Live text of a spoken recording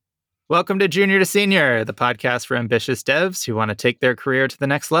Welcome to Junior to Senior, the podcast for ambitious devs who want to take their career to the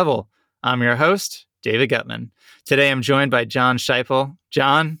next level. I'm your host, David Gutman. Today I'm joined by John Scheipel.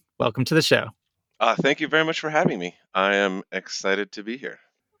 John, welcome to the show. Thank you very much for having me. I am excited to be here.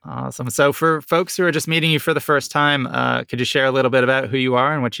 Awesome. So for folks who are just meeting you for the first time, could you share a little bit about who you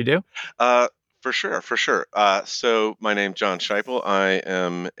are and what you do? For sure. So my name's John Scheipel. I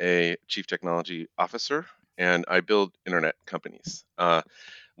am a chief technology officer, and I build internet companies.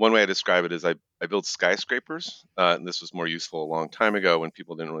 One way I describe it is I build skyscrapers. And this was more useful a long time ago when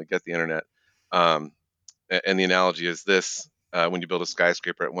people didn't really get the internet. Um, and the analogy is this: when you build a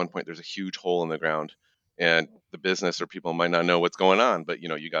skyscraper, at one point there's a huge hole in the ground, and the business or people might not know what's going on. But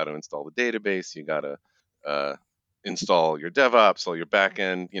you got to install the database, you got to uh, install your DevOps, all your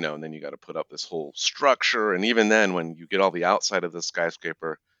backend, and then you got to put up this whole structure. And even then, when you get all the outside of the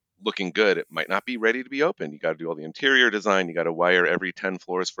skyscraper looking good, it might not be ready to be opened. You got to do all the interior design. You got to wire every 10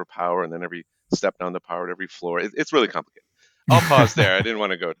 floors for power, and then every step down the power at every floor. It's really complicated. I'll pause there. I didn't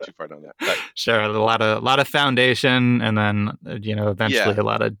want to go too far down that. But Sure, a lot of foundation, and then eventually a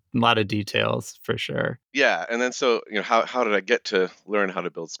lot of details for sure. Yeah, and then so how did I get to learn how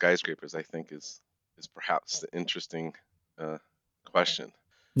to build skyscrapers? I think is perhaps the interesting question.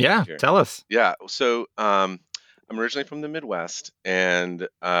 Yeah, Here. tell us. Yeah, so I'm originally from the Midwest, and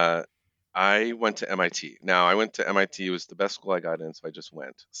I went to MIT. Now I went to MIT. It was the best school I got in, so I just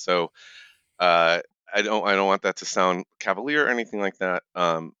went. So uh, I don't want that to sound cavalier or anything like that.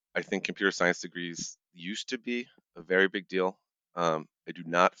 I think computer science degrees used to be a very big deal. I do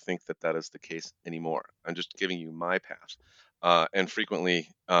not think that that is the case anymore. I'm just giving you my path. And frequently,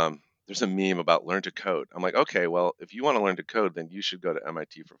 there's a meme about learn to code. I'm like, okay, well, if you want to learn to code, then you should go to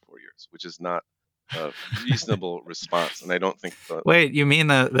MIT for 4 years, which is not a reasonable response. And I don't think Wait, you mean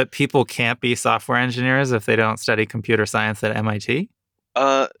that people can't be software engineers if they don't study computer science at MIT?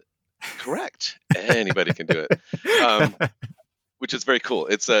 Correct. Anybody can do it. Which is very cool.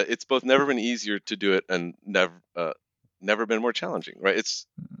 It's both never been easier to do it and never been more challenging, right? It's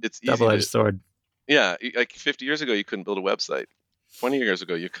easy Double-edged to sword. Yeah, like 50 years ago you couldn't build a website. 20 years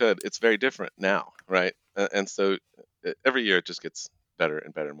ago you could. It's very different now, right? And so every year it just gets better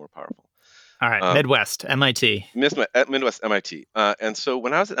and better and more powerful. All right, Midwest, MIT. Midwest MIT. And so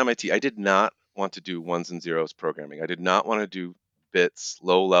when I was at MIT, I did not want to do ones and zeros programming. I did not want to do bits,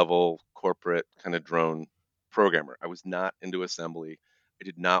 low level, corporate kind of drone programmer. I was not into assembly. I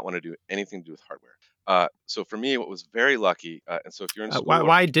did not want to do anything to do with hardware. So for me, what was very lucky, and so if you're in school,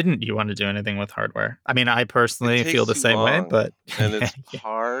 Why didn't you want to do anything with hardware? I mean, I it personally feel takes the too same way, long, but and it's yeah.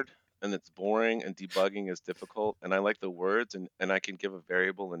 hard, and it's boring, and debugging is difficult. And I like the words, and I can give a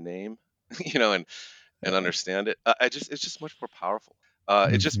variable a name, and understand it. It's just much more powerful.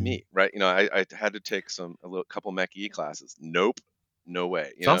 It's just Mhm. me, right? I had to take a couple Mech E classes. Nope, no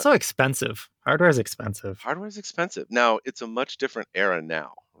way. It's also expensive. Hardware is expensive. Hardware is expensive. Now it's a much different era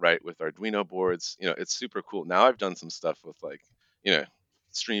now, right? With Arduino boards, it's super cool. Now I've done some stuff with like, you know,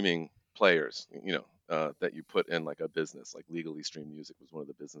 streaming players, that you put in like a business, like Legally Stream Music was one of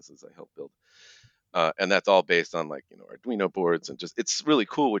the businesses I helped build. And that's all based on like, Arduino boards, and just it's really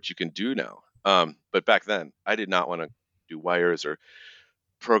cool what you can do now. But back then I did not want to do wires or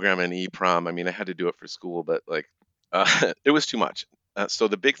program an EEPROM. I mean, I had to do it for school, but like it was too much. So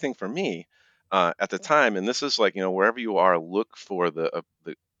the big thing for me at the time, and this is like, wherever you are, look for the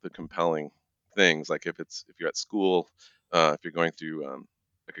compelling things. Like if you're at school, if you're going through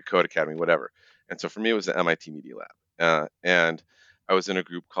like a code academy, whatever. And so for me, it was the MIT Media Lab, and I was in a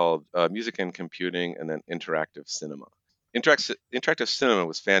group called Music and Computing, and then Interactive Cinema. Interactive Cinema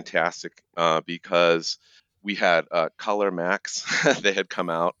was fantastic because we had Color Max. They had come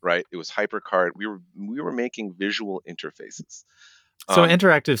out, right? It was HyperCard. We were making visual interfaces. So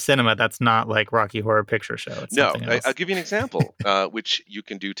interactive cinema, that's not like Rocky Horror Picture Show. It's No, something I'll else. give you an example, which you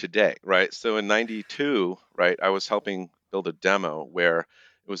can do today, right? So in '92, right, I was helping build a demo where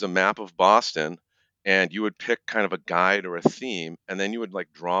it was a map of Boston, and you would pick kind of a guide or a theme, and then you would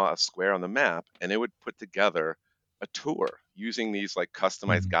like draw a square on the map, and it would put together a tour using these like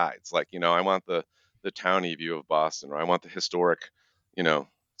customized Mhm. guides. Like, I want the towny view of Boston, or I want the historic, you know,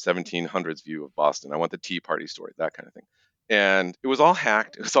 1700s view of Boston. I want the Tea Party story, that kind of thing. And it was all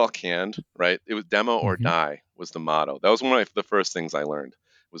hacked. It was all canned, right? It was demo or Mhm. die was the motto. That was one of the first things I learned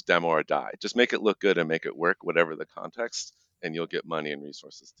was demo or die. Just make it look good and make it work, whatever the context, and you'll get money and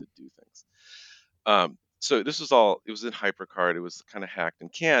resources to do things. So this was all, it was in HyperCard. It was kind of hacked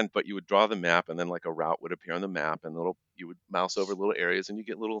and canned, but you would draw the map, and then like a route would appear on the map, and you would mouse over little areas, and you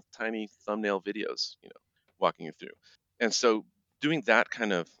get little tiny thumbnail videos, walking you through. And so doing that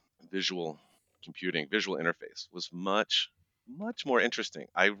kind of visual computing, visual interface was much, much more interesting.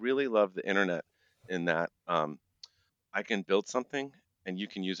 I really love the internet in that I can build something and you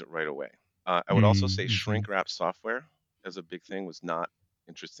can use it right away. I would also say Mm-hmm. shrink wrap software as a big thing was not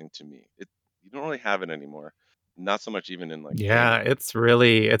interesting to me. You don't really have it anymore. Not so much even in like Yeah, gaming. it's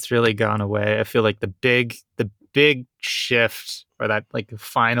really gone away. I feel like the big shift, or that like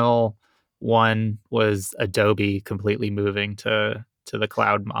final one, was Adobe completely moving to the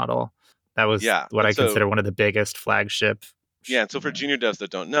cloud model. That was Yeah, what and I so consider one of the biggest flagship. yeah, and so for junior devs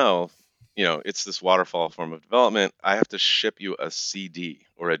that don't know, it's this waterfall form of development. I have to ship you a CD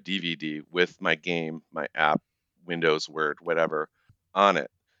or a DVD with my game, my app, Windows, Word, whatever, on it.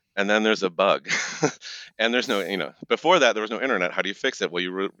 And then there's a bug. And there's no, before that, there was no internet. How do you fix it? Well,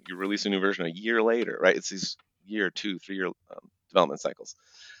 you release a new version a year later, right? It's these year, 2, 3 year development cycles.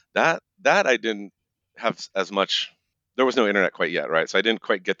 That I didn't have as much. There was no internet quite yet, right? So I didn't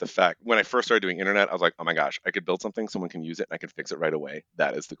quite get the fact. When I first started doing internet, I was like, oh my gosh, I could build something, someone can use it, and I can fix it right away.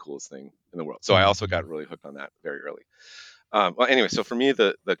 That is the coolest thing in the world. So I also Mhm. got really hooked on that very early. Well, anyway, so for me,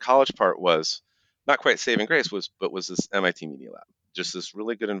 the college part was not quite saving grace, but was this MIT Media Lab, just this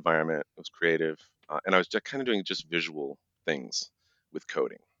really good environment. It was creative, and I was just kind of doing just visual things with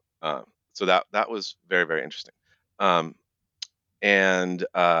coding. So that was very very interesting. Um, and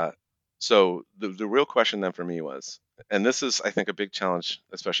so the real question then for me was, and this is I think a big challenge,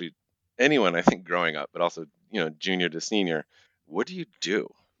 especially anyone I think growing up, but also junior to senior. What do you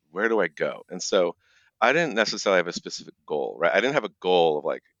do? Where do I go? And so I didn't necessarily have a specific goal, right? I didn't have a goal of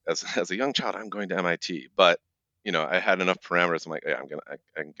like as a young child I'm going to MIT, but I had enough parameters. I'm like, hey,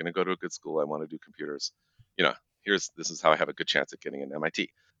 I'm gonna go to a good school. I want to do computers. You know, this is how I have a good chance at getting into MIT.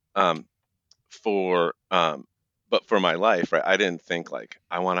 Um, for but for my life, right, I didn't think like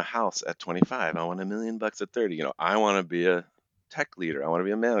I want a house at 25, I want $1 million at 30. I want to be a tech leader, I want to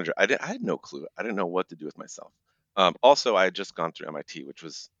be a manager. I had no clue. I didn't know what to do with myself. Also, I had just gone through MIT, which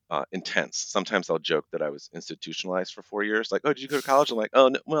was intense. Sometimes I'll joke that I was institutionalized for 4 years. Like, oh, did you go to college? I'm like, oh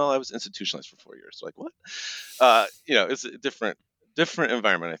no, well, I was institutionalized for 4 years. Like, what? It's a different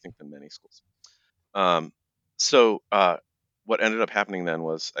environment, I think, than many schools. um, so what ended up happening then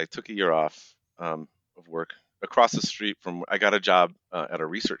was I took a year off of work. Across the street from, I got a job at a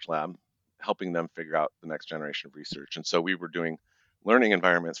research lab, helping them figure out the next generation of research. And so we were doing learning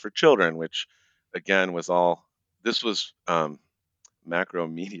environments for children, which again was all. This was Macro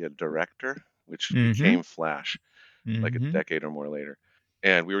Media Director, which Mhm. became Flash like a Mhm. decade or more later.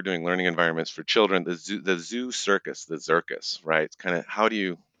 And we were doing learning environments for children, the zoo circus, the Zircus, right? It's kind of, how do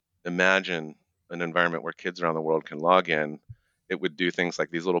you imagine an environment where kids around the world can log in? It would do things like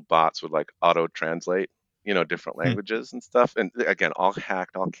these little bots would like auto translate, different Mm. languages and stuff. And again, all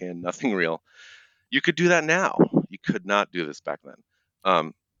hacked, all canned, nothing real. You could do that now. You could not do this back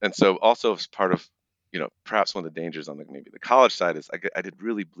then. And so also as part of, perhaps one of the dangers on maybe the college side is I did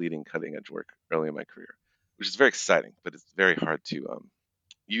really bleeding cutting edge work early in my career, which is very exciting, but it's very hard to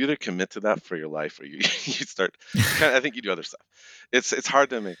you either commit to that for your life or you you start you kind of, I think you do other stuff. It's hard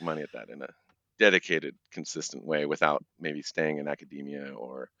to make money at that in a dedicated, consistent way without maybe staying in academia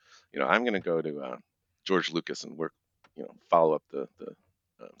or I'm going to go to George Lucas and work, follow up the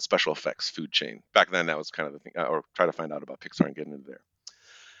special effects food chain. Back then, that was kind of the thing, or try to find out about Pixar and get into there.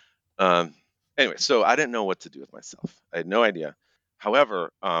 Um, anyway, so I didn't know what to do with myself. I had no idea.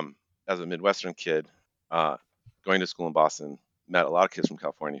 However, as a Midwestern kid, uh, going to school in Boston, met a lot of kids from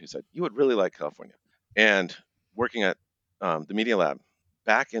California who said, you would really like California. And working at the Media Lab,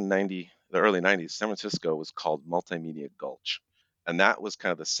 back in the early 90s, San Francisco was called Multimedia Gulch. And that was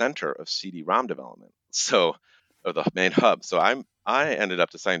kind of the center of CD-ROM development. So, or the main hub. So I ended up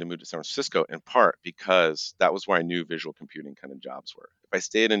deciding to move to San Francisco in part because that was where I knew visual computing kind of jobs were. If I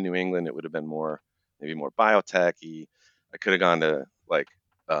stayed in New England, it would have been maybe more biotech-y. I could have gone to like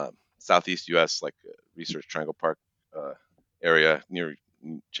Southeast U.S., like Research Triangle Park uh, area near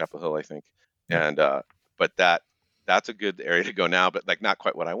Chapel Hill, I think. Yep. And but that's a good area to go now, but like not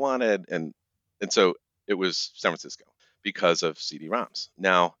quite what I wanted. And so it was San Francisco because of CD-ROMs.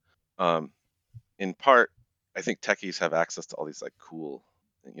 Now, um, in part, I think techies have access to all these like cool,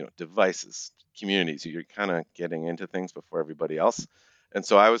 devices, communities. You're kind of getting into things before everybody else. And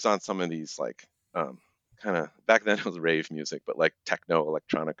so I was on some of these like kind of, back then it was rave music, but like techno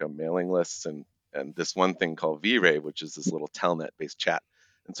electronica mailing lists and this one thing called V-Rave, which is this little telnet based chat.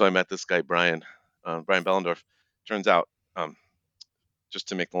 And so I met this guy Brian Bellendorf. Turns out, just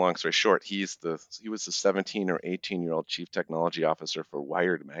to make the long story short, he was the 17 or 18-year-old chief technology officer for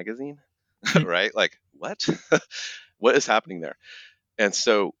Wired magazine. Mm. Right? Like, what? What is happening there? And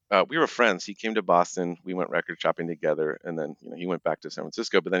so we were friends. He came to Boston. We went record shopping together, and then he went back to San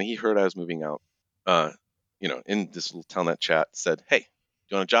Francisco. But then he heard I was moving out, uh, in this little telnet chat said, "Hey, do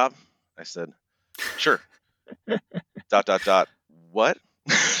you want a job?" I said, "Sure." Dot dot dot. What?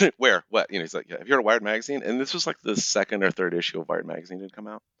 Where? What? He's like, "Yeah, have you heard of Wired magazine?" And this was like the second or third issue of Wired magazine had come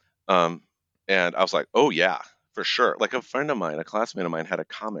out. Um, and I was like, "Oh yeah, for sure." Like a friend of mine, a classmate of mine, had a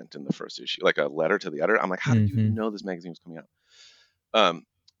comment in the first issue, like a letter to the editor. I'm like, "How did you Hmm. know this magazine was coming out?" Um,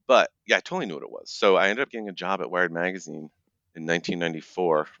 but yeah, I totally knew what it was. So I ended up getting a job at Wired magazine in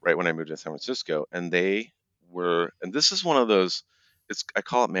 1994, right when I moved to San Francisco, and and this is one of those. I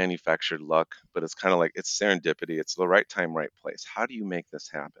call it manufactured luck, but it's kind of like it's serendipity. It's the right time, right place. How do you make this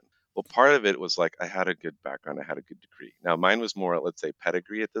happen? Well, part of it was like I had a good background, I had a good degree. Now mine was more, let's say,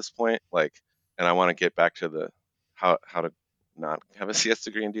 pedigree at this point, like, and I want to get back to the how to not have a CS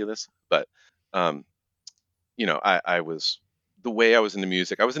degree and do this, but um, I was the way I was into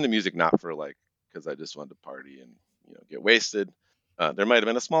music. I was into music not for like because I just wanted to party and get wasted. There might have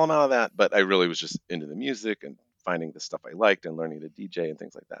been a small amount of that, but I really was just into the music and finding the stuff I liked and learning to DJ and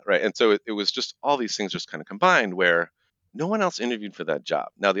things like that, right? And so it was just all these things just kind of combined where no one else interviewed for that job.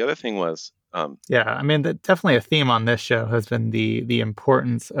 Now the other thing was, Yeah, I mean, definitely a theme on this show has been the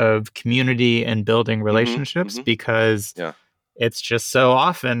importance of community and building hmm relationships, hmm because yeah, it's just so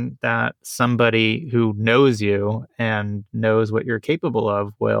often that somebody who knows you and knows what you're capable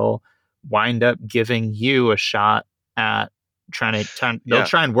of will wind up giving you a shot at they'll yeah,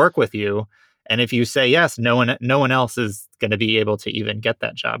 try and work with you. And if you say yes, no one else is going to be able to even get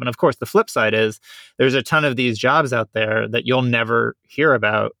that job. And of course, the flip side is there's a ton of these jobs out there that you'll never hear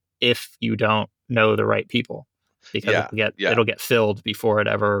about if you don't know the right people, because yeah, yeah. it'll get filled before it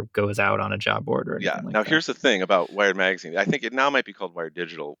ever goes out on a job board or Yeah. anything like Now that. here's the thing about Wired Magazine. I think it now might be called Wired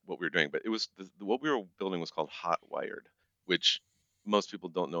Digital, what we were doing, but it was what we were building was called Hot Wired, which most people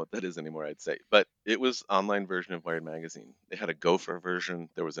don't know what that is anymore, I'd say. But it was online version of Wired Magazine. They had a Gopher version.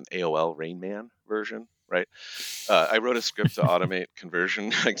 There was an AOL Rain Man version, right? I wrote a script to automate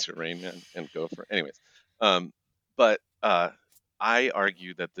conversion like to Rain Man and Gopher. Anyways, but I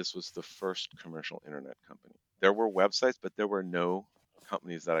argue that this was the first commercial internet company. There were websites, but there were no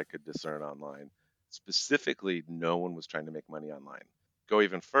companies that I could discern online. Specifically, no one was trying to make money online. Go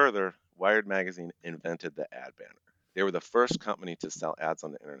even further, Wired Magazine invented the ad banner. They were the first company to sell ads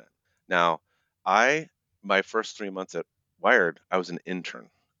on the internet. Now, I my first 3 months at Wired, I was an intern,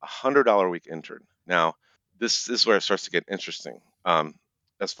 $100 a week intern. Now, this is where it starts to get interesting.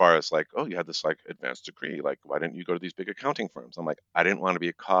 As far as like, oh, you had this like advanced degree, like why didn't you go to these big accounting firms? I'm like, I didn't want to be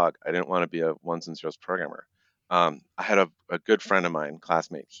a cog. I didn't want to be a ones and zeros programmer. I had a good friend of mine,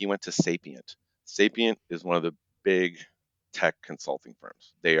 classmate. He went to Sapient. Sapient is one of the big tech consulting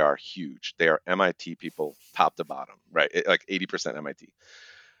firms. They are huge. They are MIT people, top to bottom, right? Like 80% MIT.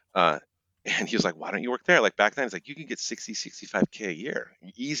 Uh, and he was like, "Why don't you work there?" Like back then, it's like you can get 60, 65K a year,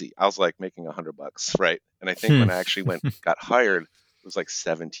 easy. I was like making $100, right? And I think Hmm. when I actually got hired, it was like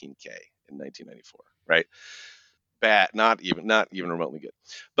 17K in 1994, right? Bad, not even remotely good,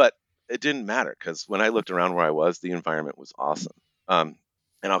 but it didn't matter because when I looked around where I was, the environment was awesome. Um,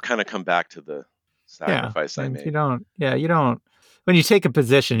 and I'll kind of come back to the Yeah, sacrifice I and made. you don't, when you take a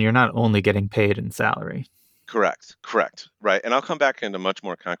position, you're not only getting paid in salary. Correct, correct, right. And I'll come back into much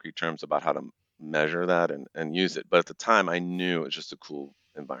more concrete terms about how to measure that and use it. But at the time, I knew it was just a cool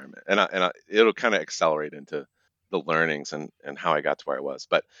environment, it'll kind of accelerate into the learnings and how I got to where I was.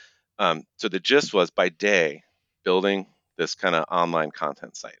 But so the gist was by day building this kind of online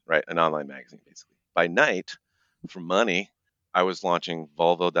content site, right, an online magazine basically. By night, for money, I was launching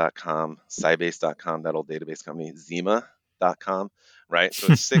Volvo.com, Sybase.com, that old database company, Zima.com, right? So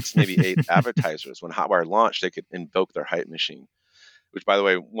it's six, maybe eight advertisers. When Hotwire launched, they could invoke their hype machine. Which, by the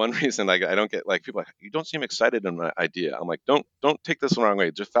way, one reason like I don't get like people like you don't seem excited in my idea. I'm like, don't take this the wrong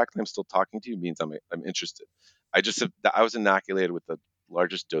way. Just the fact that I'm still talking to you means I'm interested. I was inoculated with the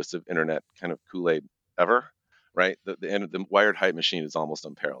largest dose of internet kind of Kool-Aid ever, right? The wired hype machine is almost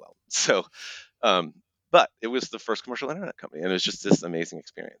unparalleled. So, um, but it was the first commercial internet company, and it was just this amazing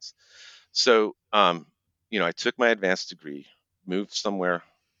experience. So, I took my advanced degree, moved somewhere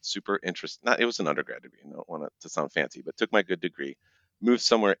super interesting. Not, it was an undergrad degree. I don't want it to sound fancy, but took my good degree, moved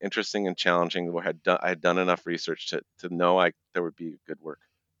somewhere interesting and challenging where I had done enough research to know there would be good work.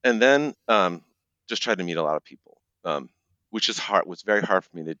 And then just tried to meet a lot of people, which is hard. Was very hard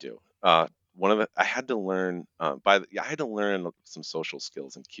for me to do. One of the I had to learn I had to learn some social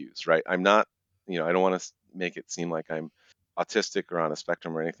skills and cues. Right, I'm not. I don't want to make it seem like I'm autistic or on a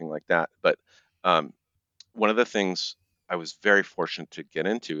spectrum or anything like that. But um, one of the things I was very fortunate to get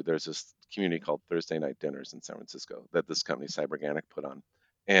into, there's this community called Thursday Night Dinners in San Francisco that this company Cyberganic put on.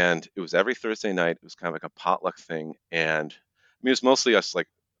 And it was every Thursday night. It was kind of like a potluck thing. And I mean, it was mostly us like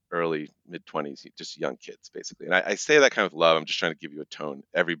early mid-20s, just young kids basically. And I say that kind of love. I'm just trying to give you a tone.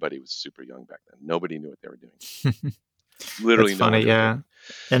 Everybody was super young back then. Nobody knew what they were doing. That's Literally no one funny. knew what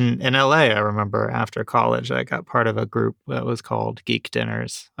they were Yeah. doing. In LA, I remember after college, I got part of a group that was called Geek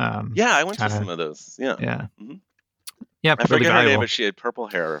Dinners. Yeah, I went to Kind of, some of those. Yeah. yeah, hmm yeah, I really forget her name, but valuable. she had purple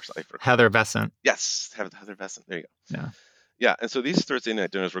hair. I forget. Heather Besant. Yes, Heather Besson. There you go. Yeah. Yeah, and so these Thursday night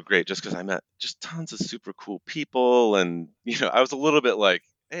dinners were great just because I met just tons of super cool people, and I was a little bit like,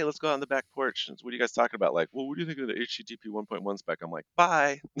 "Hey, let's go out on the back porch. And what are you guys talking about?" Like, "Well, what do you think of the HTTP 1.1 spec?" I'm like,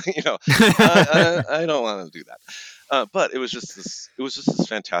 "Bye." you know, I don't want to do that. But it was just this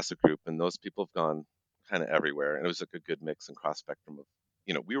fantastic group, and those people have gone kind of everywhere, and it was like a good mix and cross spectrum of,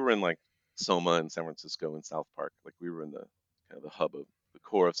 we were in like Soma and San Francisco and South Park, like we were in the kind of the hub of the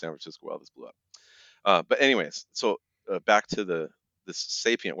core of San Francisco where all this blew up. But anyways, so back to this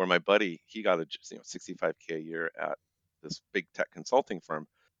Sapient, where my buddy, he got a 65K a year at this big tech consulting firm.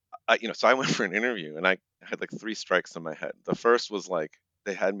 So I went for an interview, and I had like three strikes in my head. The first was like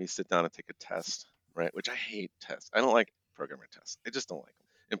they had me sit down and take a test, right? Which I hate tests. I don't like programmer tests. I just don't like them.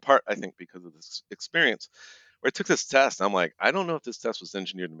 In part, I think because of this experience where I took this test, I'm like, I don't know if this test was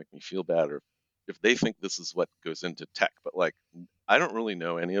engineered to make me feel bad or if they think this is what goes into tech, but like I don't really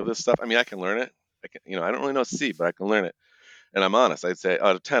know any of this stuff. I mean, I can learn it. I don't really know C, but I can learn it. And I'm honest. I'd say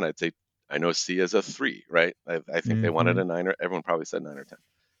out of 10, I'd say I know C as a 3, right? I think they wanted Hmm. a 9, or everyone probably said 9 or 10.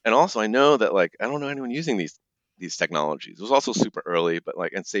 And also, I know that like I don't know anyone using these technologies. It was also super early, but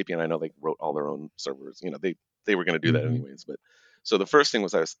like and Sapient, I know they wrote all their own servers. They were going to do that Hmm. anyways. But so the first thing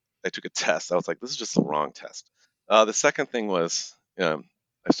was I took a test. I was like, this is just the wrong test. The second thing was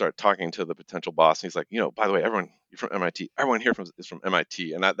I started talking to the potential boss, and he's like, by the way, everyone, you're from MIT. Everyone here is from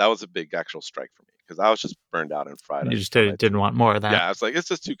MIT, and that was a big actual strike for me because I was just burned out and fried You on just didn't MIT. want more of that. Yeah, it's like it's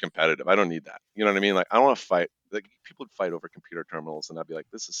just too competitive. I don't need that. You know what I mean? Like I don't want to fight. Like people would fight over computer terminals, and I'd be like,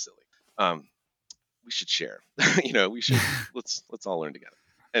 this is silly. Um, we should share. We should let's all learn together.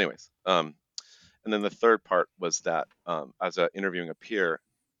 Anyways, and then the third part was that as interviewing a peer,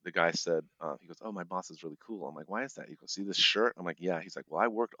 the guy said, he goes, "Oh, my boss is really cool." I'm like, "Why is that?" He goes, "See this shirt?" I'm like, "Yeah." He's like, "Well, I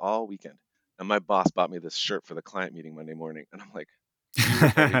worked all weekend, and my boss bought me this shirt for the client meeting Monday morning." And I'm like, "You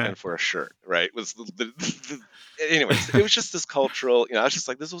worked all weekend for a shirt, right?" Anyways, it was just this cultural. I was just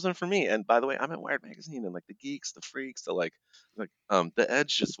like, "This wasn't for me." And by the way, I'm at Wired magazine, and like the geeks, the freaks, the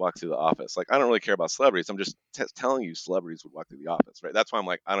Edge just walked through the office. Like, I don't really care about celebrities. I'm just telling you, celebrities would walk through the office, right? That's why I'm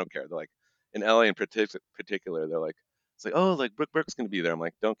like, I don't care. They're like in LA in particular, they're like, it's like, oh, like Brooke Burke's going to be there. I'm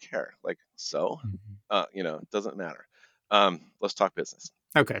like, don't care. Like, so, it doesn't matter. Let's talk business.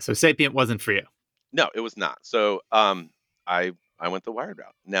 Okay, so Sapient wasn't for you. No, it was not. So, I went the wired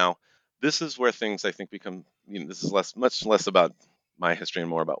route. Now, this is where things I think become, this is much less about my history and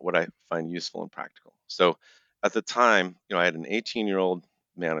more about what I find useful and practical. So, at the time, I had an 18-year-old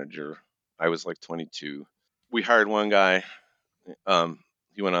manager. I was like 22. We hired one guy. Um,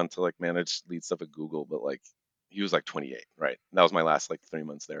 he went on to like manage lead stuff at Google, but like he was like 28, right? And that was my last like 3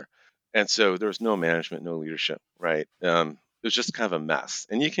 months there. And so there was no management, no leadership, right? It was just kind of a mess.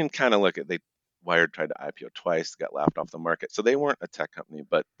 And you can kind of look at Wired tried to IPO twice, got laughed off the market. So they weren't a tech company,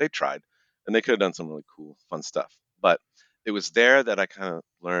 but they tried, and they could have done some really cool, fun stuff. But it was there that I kind of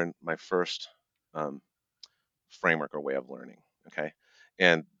learned my first um, framework or way of learning. Okay.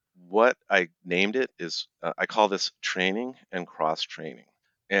 And what I named it is I call this training and cross training.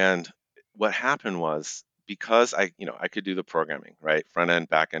 And what happened was because I could do the programming, right? Front end,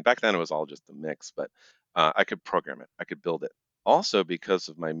 back end. Back then it was all just a mix, but I could program it, I could build it. Also, because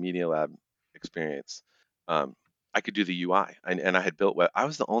of my Media Lab experience, um, I could do the UI, and I had built web. I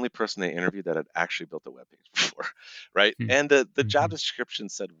was the only person they interviewed that had actually built a web page before, right? And the job Mm-hmm. description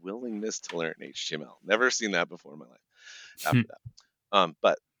said willingness to learn HTML. Never seen that before in my life. After that,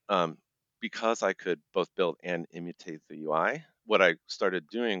 but because I could both build and imitate the UI, what I started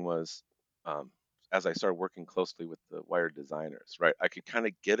doing was, um, as I started working closely with the Wired designers, right, I could kind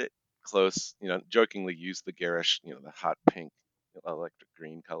of get it close, jokingly use the garish, the hot pink, electric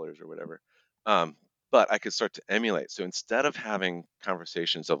green colors or whatever. Um, but I could start to emulate. So instead of having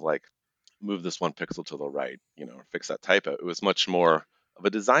conversations of like, move this one pixel to the right, or fix that typo, it was much more of a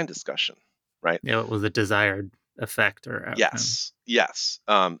design discussion, right? Yeah, it was a desired effect or outcome. Yes, yes.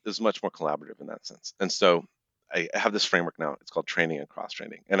 It's much more collaborative in that sense. And so I have this framework now. It's called training and cross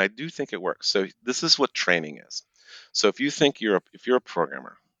training, and I do think it works. So this is what training is. So if you think if you're a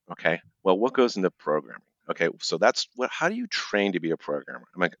programmer, okay, well, what goes into programming? Okay, so that's what. How do you train to be a programmer?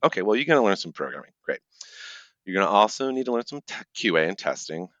 I'm like, okay, well, you're going to learn some programming. Great. You're going to also need to learn some QA and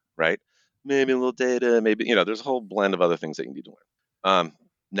testing, right? Maybe a little data, maybe there's a whole blend of other things that you need to learn.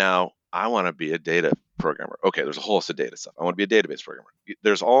 Now I want to be a data programmer. Okay, there's a whole host of data stuff. I want to be a database programmer.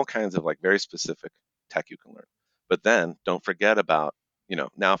 There's all kinds of like very specific tech you can learn. But then don't forget about,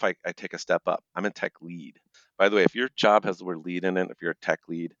 now if I take a step up, I'm a tech lead. By the way, if your job has the word lead in it, if you're a tech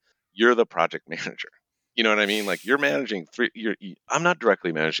lead, you're the project manager. You know what I mean? Like you're managing three. I'm not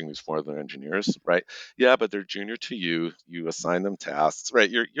directly managing these four other engineers, right? Yeah, but they're junior to you. You assign them tasks, right?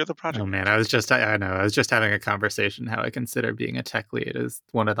 You're the Oh project man, manager. I know, I was just having a conversation how I consider being a tech lead is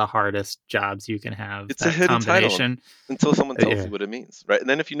one of the hardest jobs you can have. It's a That hidden title combination. until someone tells Yeah. you what it means, right? And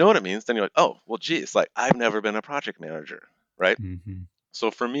then if you know what it means, then you're like, oh, well, geez, like I've never been a project manager, right? Hmm.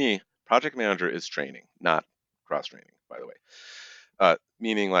 So for me, project manager is training, not cross training, by the way.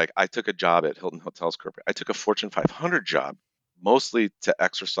 Meaning, like, I took a job at Hilton Hotels Corporate. I took a Fortune 500 job, mostly to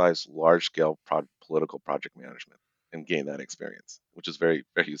exercise large scale political project management and gain that experience, which is very,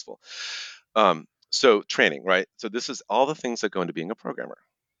 very useful. So, training, right? So, this is all the things that go into being a programmer.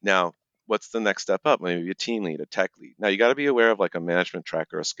 Now, what's the next step up? Maybe a team lead, a tech lead. Now, you got to be aware of like a management track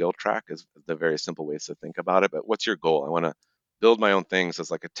or a skill track, is the very simple ways to think about it. But what's your goal? I want to build my own things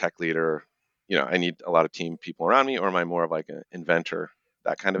as like a tech leader. I need a lot of team people around me, or am I more of like an inventor,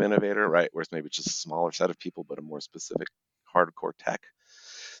 that kind of innovator, right? Whereas maybe it's just a smaller set of people, but a more specific hardcore tech.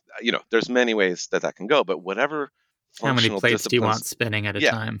 There's many ways that can go, but whatever How many functional plates do you disciplines, want spinning at a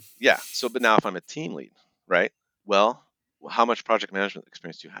yeah, time? yeah. So, but now if I'm a team lead, right? Well, how much project management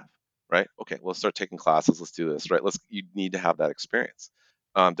experience do you have, right? Okay, well, let's start taking classes. Let's do this, right? You need to have that experience.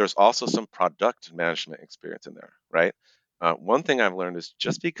 There's also some product management experience in there, right? One thing I've learned is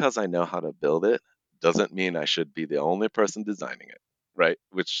just because I know how to build it doesn't mean I should be the only person designing it, right?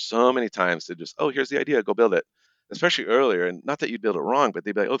 Which so many times they just, oh, here's the idea, go build it. Especially earlier, and not that you'd build it wrong, but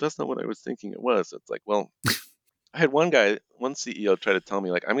they'd be like, oh, that's not what I was thinking it was. It's like, well, I had one CEO try to tell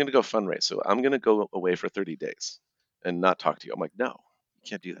me like, I'm going to go fundraise, so I'm going to go away for 30 days and not talk to you. I'm like, no, you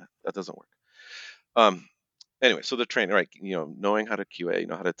can't do that. That doesn't work. Um, anyway, so the training, right? Knowing how to QA,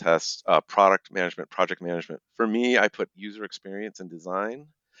 how to test, product management, project management. For me, I put user experience and design.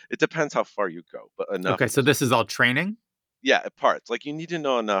 It depends how far you go, but enough Okay, of so those. this is all training. Yeah, parts. Like you need to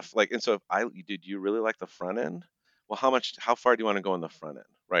know enough. Like, and so if did you really like the front end? Well, how far do you want to go in the front end,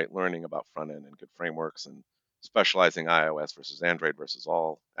 right? Learning about front end and good frameworks and specializing iOS versus Android versus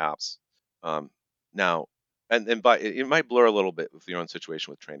all apps. Um, Now, and by it might blur a little bit with your own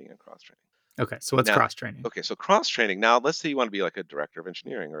situation with training and cross training. Okay, so what's Now, cross training? okay, so cross training. Now, let's say you want to be like a director of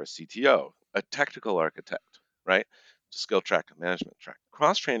engineering or a CTO, a technical architect, right? Skill track, management track.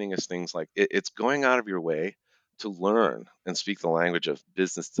 Cross training is things like it's going out of your way to learn and speak the language of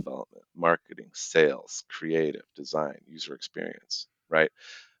business development, marketing, sales, creative, design, user experience, right?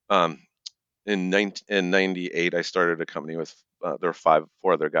 Um, in 98, I started a company with there were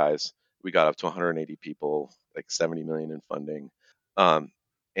four other guys. We got up to 180 people, like 70 million in funding,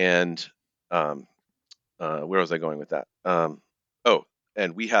 and um, where was I going with that? Oh,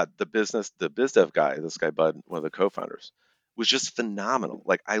 and we had the biz dev guy, this guy Bud, one of the co-founders, was just phenomenal.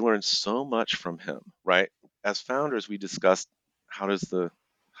 Like I learned so much from him, right? As founders, we discussed how does the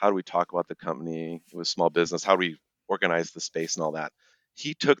how do we talk about the company? It was small business. How do we organize the space and all that?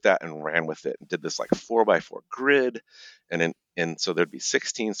 He took that and ran with it and did this like 4x4 grid, and so there'd be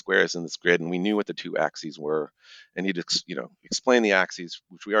 16 squares in this grid, and we knew what the two axes were, and he'd explain the axes,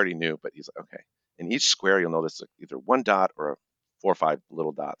 which we already knew, but he's like, okay, in each square, you'll notice either one dot or four or five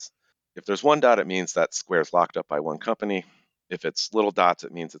little dots. If there's one dot, it means that square is locked up by one company. If it's little dots,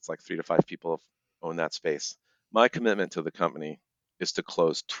 it means it's like 3 to 5 people own that space. My commitment to the company is to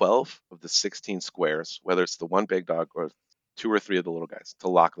close 12 of the 16 squares, whether it's the one big dog or two or three of the little guys, to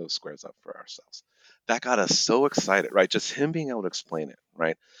lock those squares up for ourselves. That got us so excited, right? Just him being able to explain it,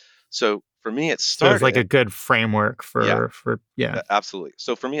 right? So for me, it So it's like a started, good framework yeah, for yeah. Absolutely.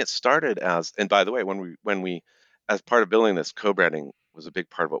 So for me, it started as, and by the way, when we, as part of building this, co-branding was a big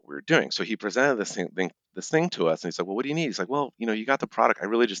part of what we were doing. So he presented this thing to us, and he's like, "Well, what do you need?" He's like, "Well, you got the product. I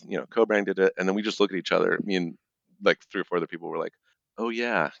really just, co-branded it." And then we just look at each other. Me and like three or four other people were like, "Oh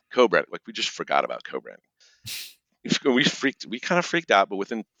yeah, co-brand." Like we just forgot about co-branding. We kind of freaked out, but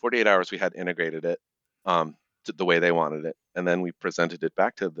within 48 hours we had integrated it to the way they wanted it, and then we presented it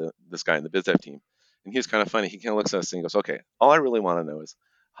back to this guy in the biz dev team, and he was kind of funny. He kind of looks at us and he goes, "Okay, all I really want to know is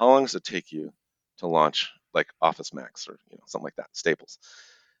how long does it take you to launch like Office Max or something like that, Staples?"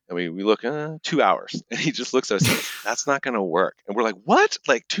 And we look 2 hours, and he just looks at us and goes, "That's not going to work." And we're like, "What?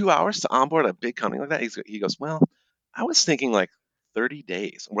 Like 2 hours to onboard a big company like that?" He goes, "Well, I was thinking like 30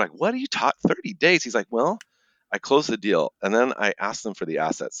 days." And we're like, "What are you taught 30 days?" He's like, "Well, I close the deal, and then I ask them for the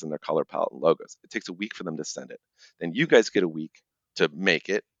assets and their color palette and logos. It takes a week for them to send it. Then you guys get a week to make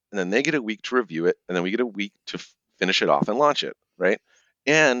it, and then they get a week to review it, and then we get a week to finish it off and launch it, right?"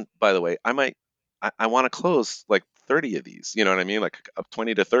 And by the way, I want to close like 30 of these. You know what I mean? Like up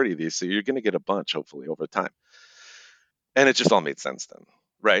 20 to 30 of these. So you're going to get a bunch, hopefully, over time. And it just all made sense then,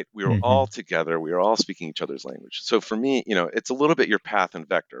 right? We were Hmm. all together. We were all speaking each other's language. So for me, it's a little bit your path and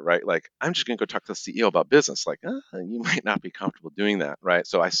vector, right? Like I'm just going to go talk to the CEO about business. Like, you might not be comfortable doing that, right?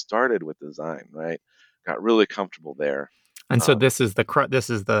 So I started with design, right? Got really comfortable there. And so Um, this is the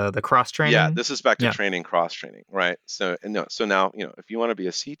cross yeah, training. this is back to Yeah. training, cross training, right? So and no, so now if you want to be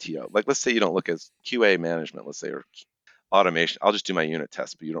a CTO, like let's say you don't look at QA management, let's say, or automation. I'll just do my unit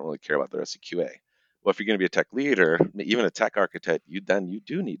test, but you don't really care about the rest of QA. Well, if you're going to be a tech leader, even a tech architect, you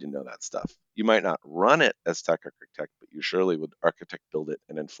do need to know that stuff. You might not run it as tech architect, but you surely would architect, build it,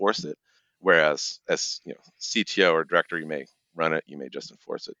 and enforce it. Whereas as CTO or director, you may run it, you may just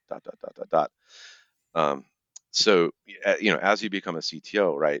enforce it. Dot dot dot dot dot. Um, so as you become a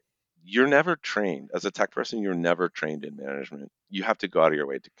CTO, right? You're never trained as a tech person. You're never trained in management. You have to go out of your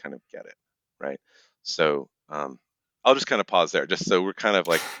way to kind of get it, right? So I'll just kind of pause there, just so we're kind of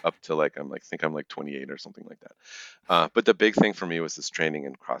like up to like I'm like 28 or something like that. But the big thing for me was this training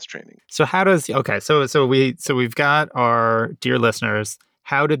and cross training. So how does okay? So we've got our dear listeners.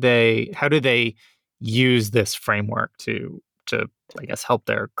 How do they use this framework to I guess help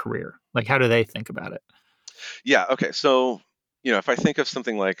their career? Like how do they think about it? Yeah. Okay. So if I think of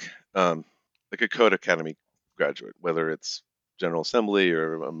something like a Code Academy graduate, whether it's General Assembly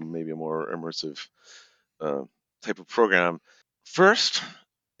or maybe a more immersive uh, type of program. First,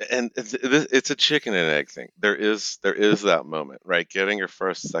 and it's a chicken and egg thing. There is that moment, right? Getting your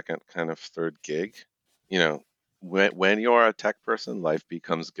first, second, kind of third gig. You know, when you are a tech person, life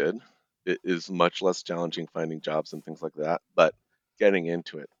becomes good. It is much less challenging finding jobs and things like that. But getting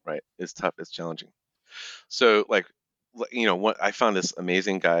into it, right, is tough. It's challenging. So, like, what I found this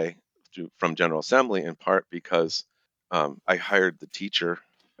amazing guy from General Assembly in part because I hired the teacher,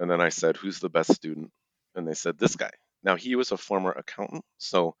 and then I said, "Who's the best student?" And they said, "This guy." Now he was a former accountant,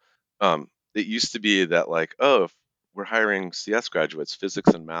 so it used to be that like, oh, if we're hiring CS graduates,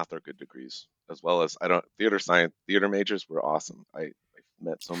 physics and math are good degrees, as well as I don't theater science theater majors were awesome. I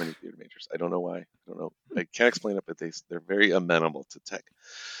met so many theater majors. I don't know why. I don't know. I can't explain it, but they're very amenable to tech.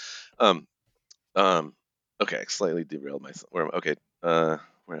 Um, um, okay, I slightly derailed myself. Okay, where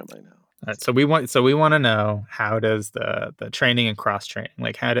am I now? All right, so we want to know how does the training and cross training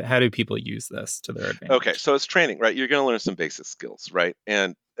like how do people use this to their Okay, advantage? so it's training, right? You're going to learn some basic skills, right?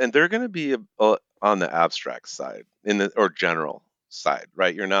 And they're going to be on the abstract side, in the or general side,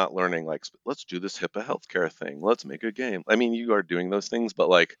 right? You're not learning like let's do this HIPAA healthcare thing. Let's make a game. I mean, you are doing those things, but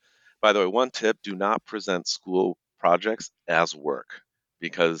like, by the way, one tip: do not present school projects as work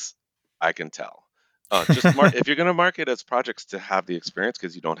because I can tell. Just if you're going to market as projects to have the experience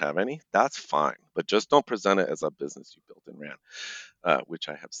because you don't have any, that's fine. But just don't present it as a business you built and ran, which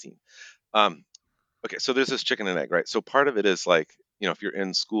I have seen. Um, okay, so there's this chicken and egg, right? So part of it is like, if you're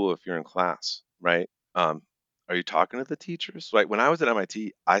in school, if you're in class, right? Um, are you talking to the teachers? Right. When I was at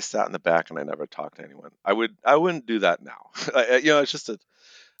MIT, I sat in the back and I never talked to anyone. I wouldn't do that now. It's just I'm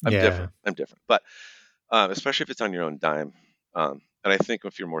Yeah. different. I'm different. But especially if it's on your own dime. And I think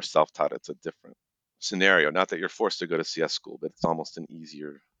if you're more self-taught, it's a different scenario. Not that you're forced to go to CS school, but it's almost an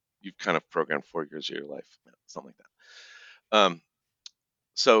easier. You've kind of programmed 4 years of your life, something like that.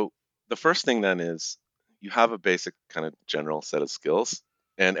 So the first thing then is you have a basic kind of general set of skills,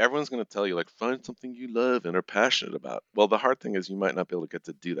 and everyone's going to tell you like find something you love and are passionate about. Well, the hard thing is you might not be able to get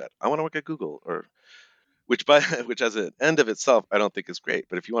to do that. I want to work at Google, or which by which as an end of itself I don't think is great.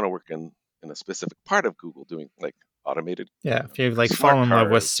 But if you want to work in a specific part of Google doing like automated, Yeah, if you like smart fall in love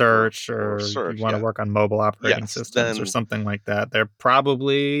with cars search or or you search, want to yeah, work on mobile operating yes, systems or then something like that, they're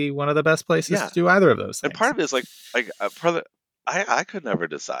probably one of the best places yeah. to do either of those And part things. of it is like part of I could never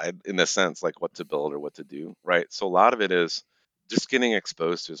decide in a sense like what to build or what to do, right? So a lot of it is just getting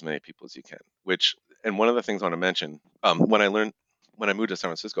exposed to as many people as you can. Which and one of the things I want to mention, when I moved to San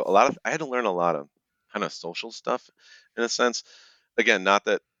Francisco, I had to learn a lot of kind of social stuff in a sense. Again, not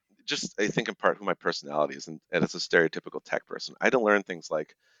that just I think in part who my personality is, and it's a stereotypical tech person. I had to learn things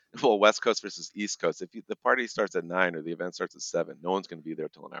like, well, West Coast versus East Coast. If the party starts at 9 or the event starts at 7, no one's going to be there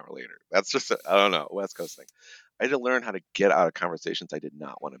till an hour later. That's just I don't know, West Coast thing. I had to learn how to get out of conversations I did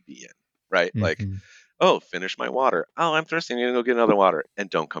not want to be in. Right? Like, Hmm. oh, finish my water. Oh, I'm thirsty. I need to go get another water, and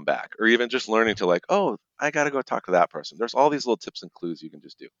don't come back. Or even just learning to like, oh, I got to go talk to that person. There's all these little tips and clues you can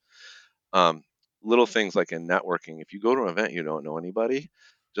just do. Um, Little things like in networking, if you go to an event you don't know anybody,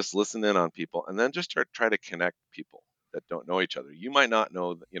 just listen in on people and then just try to connect people that don't know each other. You might not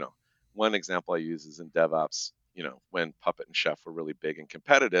know, one example I use is in DevOps, when Puppet and Chef were really big and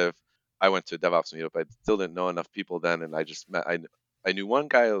competitive. I went to a DevOps meetup. I still didn't know enough people then, and I just met. I knew one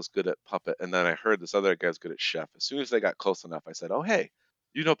guy who was good at Puppet, and then I heard this other guy was good at Chef. As soon as they got close enough, I said, "Oh, hey,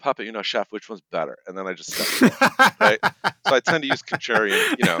 you know Puppet, you know Chef, which one's better?" And then I just stepped away, right? So I tend to use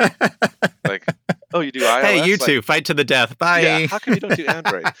contrarian, like, "Oh, you do Hey, you iOS? Like, two, fight to the death. yeah, Bye. how come you don't do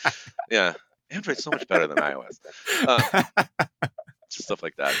Android?" Yeah, Android's so much better than iOS. Um, just stuff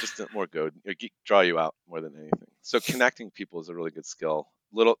like that, just to more draw you out more than anything. So connecting people is a really good skill.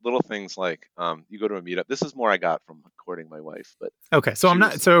 Little things like you go to a meetup. This is more I got from courting my wife, but Okay, so I'm she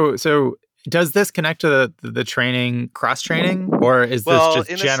not was so does this connect to the training cross training, or is this well, just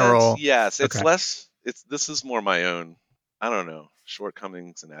in a sense, general? yes. It's Okay. less. It's This is more my own. I don't know,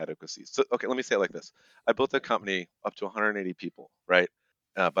 shortcomings and inadequacies. So okay, let me say it like this: I built a company up to 180 people, right?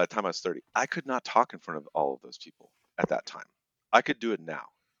 By the time I was 30, I could not talk in front of all of those people at that time. I could do it now.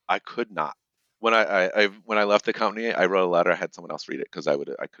 I could not. When I left the company, I wrote a letter. I had someone else read it because I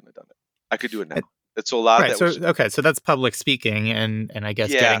couldn't have done it. I could do it now. It- It's so a lot of right. that So was okay, so that's public speaking, and I guess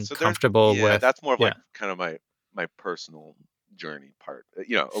yeah. getting So comfortable with, that's more of yeah. like kind of my personal journey part.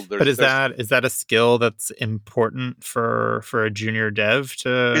 But There's is that a skill that's important for a junior dev it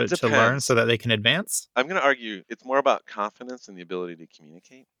to learn so depends. that they can advance? I'm going to argue it's more about confidence and the ability to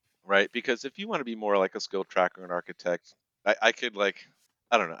communicate, right? Because if you want to be more like a skill tracker and architect, I could like,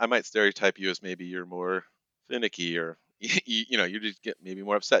 I don't know, I might stereotype you as maybe you're more finicky or you just get maybe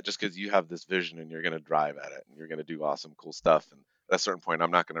more upset just because you have this vision and you're going to drive at it and you're going to do awesome, cool stuff. And at a certain point, I'm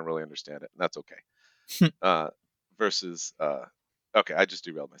not going to really understand it, and that's okay. Uh, versus, okay, I just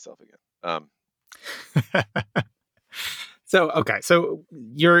derailed myself again. So okay, so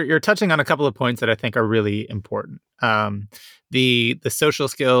you're touching on a couple of points that I think are really important. The social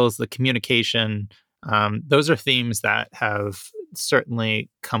skills, the communication, those are themes that have certainly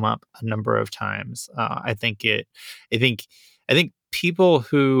come up a number of times. I think, I think people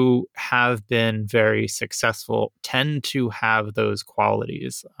who have been very successful tend to have those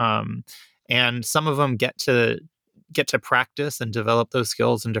qualities, and some of them get to practice and develop those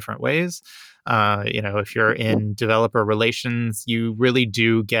skills in different ways. If you're in developer relations, you really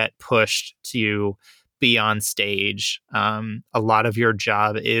do get pushed to be on stage. A lot of your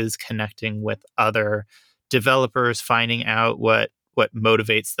job is connecting with other developers, finding out what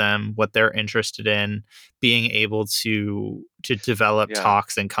motivates them, what they're interested in, being able to develop Yeah.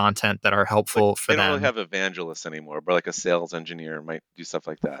 talks and content that are It's like helpful for they don't really them. have evangelists anymore, but like a sales engineer might do stuff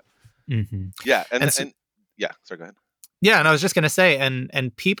like that. Hmm. Yeah, And so, and yeah, sorry, go ahead. yeah, and I was just going to say,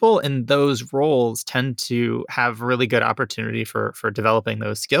 and people in those roles tend to have really good opportunity for developing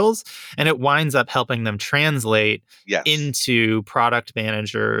those skills, and it winds up helping them translate Yes. into product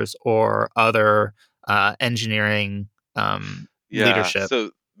managers or other engineering Yeah. leadership.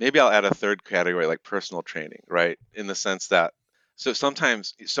 So maybe I'll add a third category, like personal training, right? In the sense that so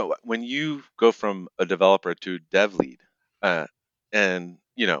when you go from a developer to dev lead, uh, and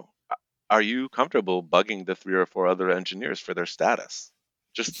are you comfortable bugging the three or four other engineers for their status?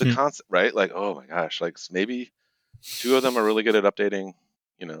 Just the concept, right? Like, oh my gosh, like maybe two of them are really good at updating,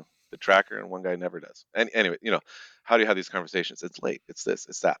 the tracker, and one guy never does. And anyway, how do you have these conversations? It's late. It's this.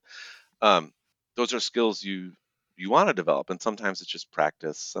 It's that. Um, those are skills you want to develop, and sometimes it's just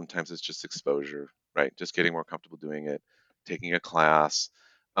practice. Sometimes it's just exposure, right? Just getting more comfortable doing it, taking a class.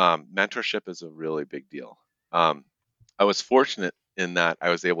 Mentorship is a really big deal. Um, I was fortunate in that I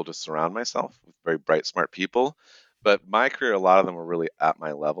was able to surround myself with very bright, smart people. But my career, a lot of them were really at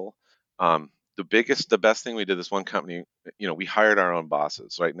my level. The best thing we did, this one company, we hired our own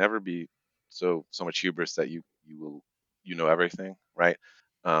bosses, right? Never be so much hubris that you will everything, right?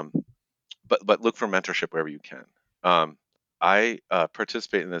 Um, but look for mentorship wherever you can. Um, I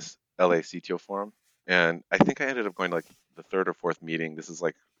participate in this LA CTO forum, and I think I ended up going to like the third or fourth meeting. This is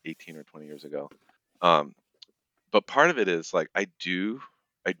like 18 or 20 years ago. Um, but part of it is like I do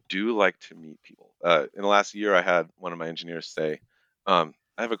like to meet people. In the last year, I had one of my engineers say, "I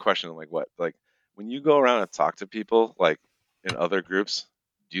have a question." I'm like, "What?" Like, when you go around and talk to people, like in other groups,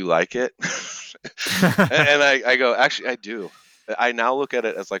 do you like it? And I go, actually, I do. I now look at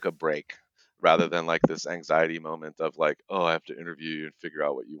it as like a break rather than like this anxiety moment of like, oh, I have to interview you and figure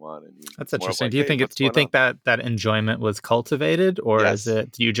out what you want and you. That's It's more of interesting. like, hey, what's Do you going think on? that that enjoyment was cultivated, or is Yes.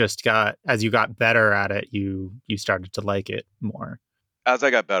 it you just got as you got better at it, you started to like it more? As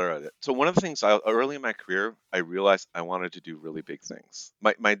I got better at it. So one of the things early in my career, I realized I wanted to do really big things.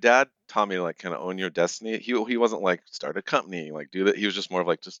 My dad taught me to like kind of own your destiny. He wasn't like start a company, like do that. He was just more of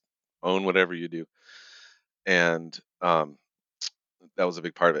like just own whatever you do. And that was a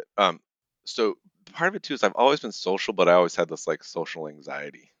big part of it. So part of it too is I've always been social, but I always had this like social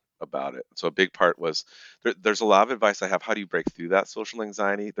anxiety about it. So a big part was there's a lot of advice I have. How do you break through that social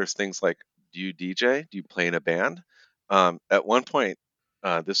anxiety? There's things like, do you DJ? Do you play in a band? At one point,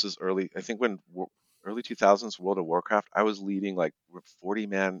 this was early, I think when early 2000s World of Warcraft, I was leading like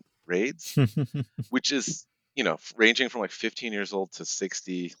 40-man raids, which is, ranging from like 15 years old to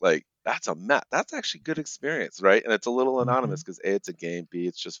 60. Like that's actually good experience, right? And it's a little anonymous Mhm. because A, it's a game, B,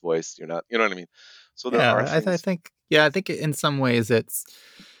 it's just voiced. You're not, you know what I mean? So there are Yeah, I things. think yeah, I think in some ways it's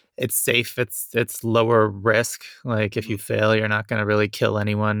safe. It's lower risk. Like if you Mhm. fail, you're not going to really kill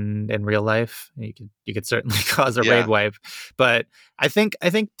anyone in real life. You could certainly cause a raid Yeah, wipe, but I think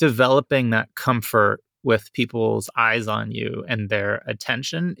developing that comfort with people's eyes on you and their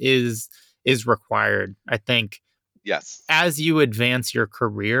attention is required. I think yes, as you advance your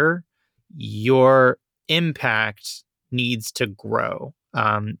career, your impact needs to grow.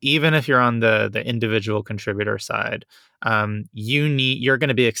 Even if you're on the individual contributor side, you're going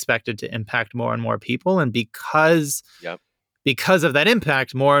to be expected to impact more and more people, and yep. because of that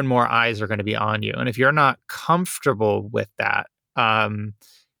impact, more and more eyes are going to be on you. And if you're not comfortable with that, um,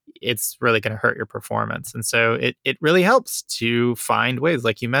 it's really going to hurt your performance. And so it really helps to find ways,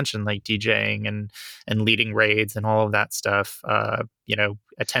 like you mentioned, like DJing and leading raids and all of that stuff.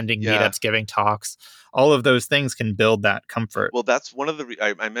 Attending Yeah. meetups, giving talks, all of those things can build that comfort. Well, that's one of the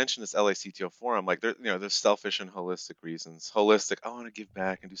I mentioned this LACTO forum. Like there's selfish and holistic reasons. Holistic, I want to give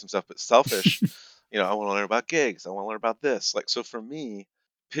back and do some stuff, but selfish, I want to learn about gigs. I want to learn about this. Like so for me,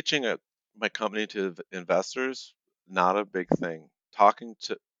 pitching my company to investors, not a big thing. Talking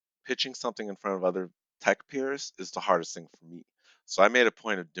to pitching something in front of other tech peers is the hardest thing for me. So I made a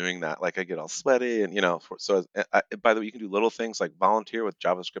point of doing that. Like I get all sweaty and by the way, you can do little things like volunteer with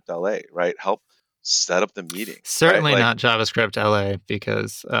JavaScript LA, right? Help set up the meeting, right? Certainly Like, not JavaScript LA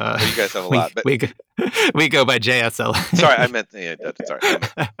because well, you guys have a we lot, but we go, we go by sorry, I JSLA. meant, yeah, sorry,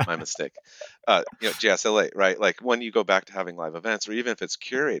 my mistake. JSLA, right? Like when you go back to having live events, or even if it's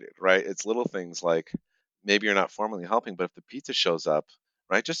curated, right? It's little things like maybe you're not formally helping, but if the pizza shows up,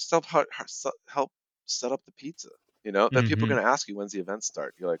 right? Just help set up the pizza. Then people are Hmm. going to ask you when's the event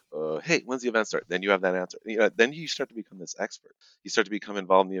start. You're like, hey, when's the event start? Then you have that answer. Then you start to become this expert. You start to become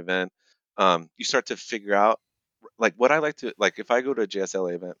involved in the event. You start to figure out like what I like to like if I go to a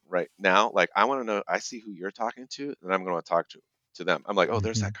JSLA event right now, like I want to know I see who you're talking to, and I'm going to talk to them. I'm like, oh,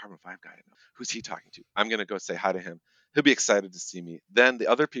 there's that Hmm. Carbon 5 guy. I know. Who's he talking to? I'm going to go say hi to him. He'll be excited to see me. Then the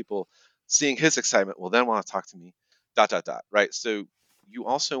other people seeing his excitement will then want to talk to me. Dot dot dot. Right. So you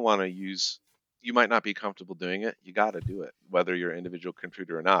also want to use. You might not be comfortable doing it. You got to do it, whether you're an individual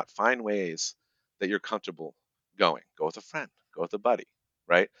contributor or not. Find ways that you're comfortable going. Go with a friend. Go with a buddy.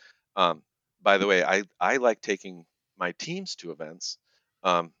 Right. Um, by the way, I like taking my teams to events.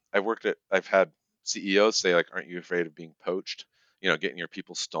 I've had CEOs say like, "Aren't you afraid of being poached? Getting your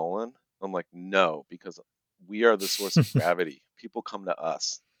people stolen?" I'm like, "No, because we are the source of gravity. People come to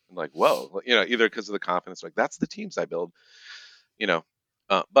us." I'm like, "Whoa," either because of the confidence, like that's the teams I build, you know.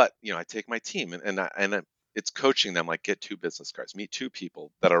 But I take my team it's coaching them like get two business cards, meet two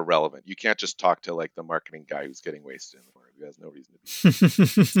people that are relevant. You can't just talk to like the marketing guy who's getting wasted in the corner who has no reason to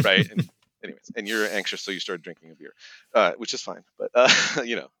be there, right? And anyways, and you're anxious, so you start drinking a beer, which is fine. But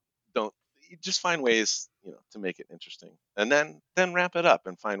don't you just find ways, to make it interesting, and then wrap it up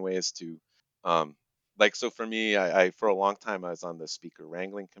and find ways to, um, like so for me, I for a long time I was on the speaker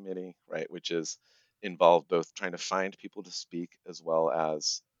wrangling committee, right, which is involved both trying to find people to speak as well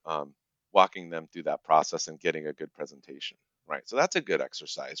as walking them through that process and getting a good presentation. Right. So that's a good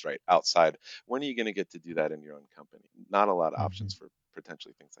exercise, right? Outside, when are you going to get to do that in your own company? Not a lot of options Hmm. for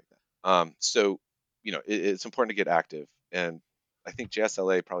potentially things like that. It's important to get active. And I think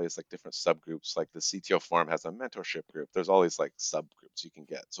JSLA probably has like different subgroups. Like the CTO forum has a mentorship group. There's all these like subgroups you can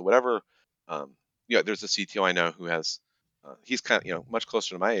get. So whatever, um, there's a CTO I know who has, he's kind of, much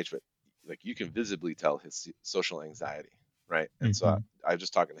closer to my age, but like you can visibly tell his social anxiety, right? And so Hmm. I was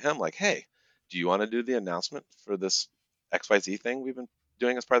just talking to him like, hey, do you want to do the announcement for this XYZ thing we've been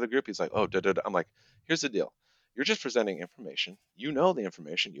doing as part of the group? He's like, oh, da, da, da. I'm like, here's the deal. You're just presenting information. You know the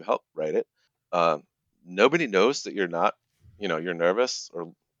information. You help write it. Um, Nobody knows that you're not, you're nervous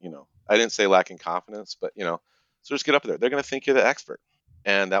or, I didn't say lacking confidence, but, so just get up there. They're going to think you're the expert.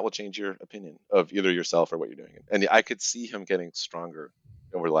 And that will change your opinion of either yourself or what you're doing. And I could see him getting stronger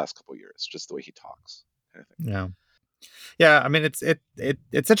over the last couple of years, just the way he talks, kind of thing. Yeah. Yeah, I mean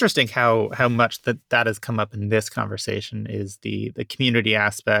it's interesting how much that has come up in this conversation is the community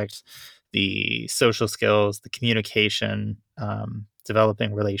aspect, the social skills, the communication,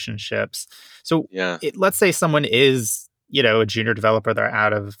 developing relationships. So Yeah. let's say someone is a junior developer, they're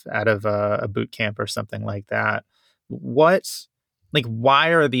out of a boot camp or something like that. What like why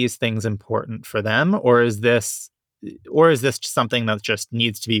are these things important for them, or is this or is this something that just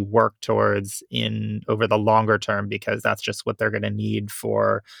needs to be worked towards in over the longer term because that's just what they're going to need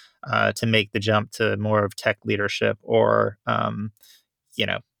for to make the jump to more of tech leadership or you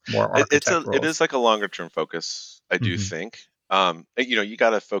know more architect It is roles? like a longer term focus, I do Hmm. think. You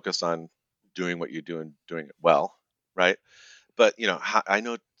got to focus on doing what you do and doing it well, right? But I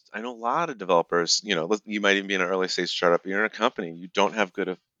know a lot of developers. You might even be in an early stage startup. You're in a company, you don't have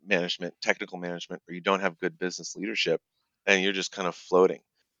good management, technical management, or you don't have good business leadership, and you're just kind of floating.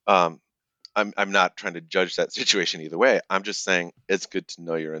 Um, I'm not trying to judge that situation either way. I'm just saying it's good to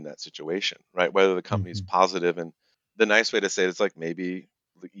know you're in that situation, right? Whether the company's Hmm. positive, and the nice way to say it is like maybe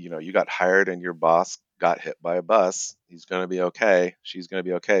you got hired and your boss got hit by a bus. He's going to be okay. She's going to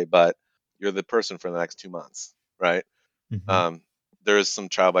be okay, but you're the person for the next 2 months, right? Hmm. Um, there is some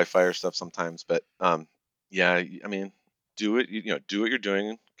trial by fire stuff sometimes, but yeah, I mean, do it. Do what you're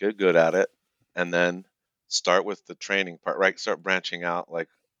doing, get good at it, and then start with the training part, right? Start branching out. Like,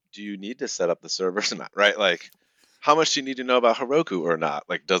 do you need to set up the servers or not, right? Like, how much do you need to know about Heroku or not?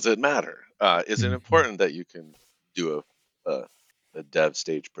 Like, does it matter? Is it Hmm. important that you can do a, a dev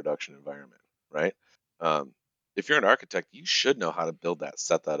stage production environment, right? Um, if you're an architect, you should know how to build that,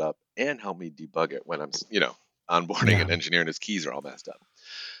 set that up, and help me debug it when I'm, onboarding Yeah. an engineer and his keys are all messed up.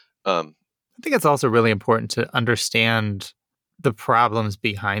 Um, I think it's also really important to understand the problems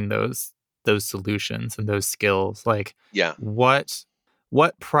behind those solutions and those skills. Like yeah, what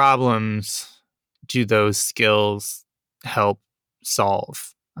what problems do those skills help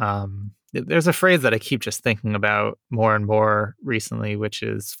solve? There's a phrase that I keep just thinking about more and more recently, which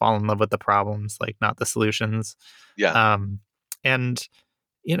is fall in love with the problems, like not the solutions. yeah, Um, and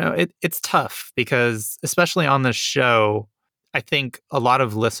it's tough because especially on this show, I think a lot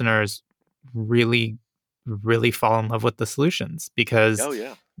of listeners really, really fall in love with the solutions because oh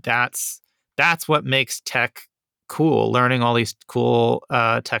yeah. that's that's what makes tech cool. Learning all these cool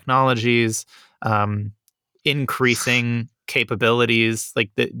technologies, um, increasing capabilities,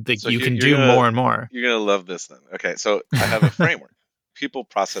 like So you can you're do gonna more and more. you're gonna love this then. Okay, so I have a framework. People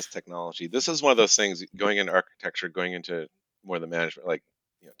process technology. This is one of those things going into architecture, going into more of the management, like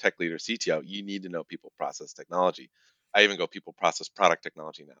tech leader, CTO. You need to know people process technology. I even go people process product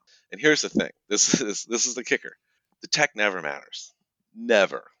technology now. And here's the thing. This is the kicker. The tech never matters.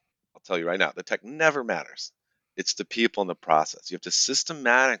 Never. I'll tell you right now. The tech never matters. It's the people and the process. You have to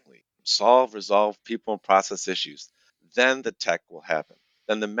systematically resolve people and process issues. Then the tech will happen.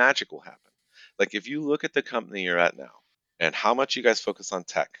 Then the magic will happen. Like if you look at the company you're at now and how much you guys focus on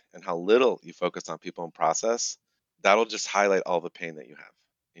tech and how little you focus on people and process, that'll just highlight all the pain that you have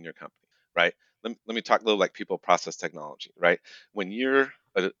in your company, right? Let me talk a little like people process technology, right? When you're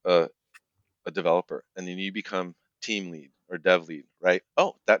a developer and then you become team lead or dev lead, right?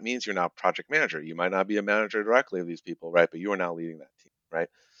 Oh, that means you're now project manager. You might not be a manager directly of these people, right? But you are now leading that team, right?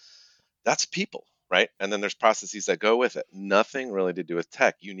 That's people, right? And then there's processes that go with it. Nothing really to do with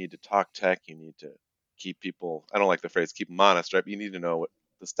tech. You need to talk tech. You need to keep people, I don't like the phrase keep them honest, right? But you need to know what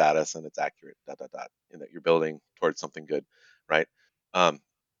the status and it's accurate, and that you're building towards something good, right? Um,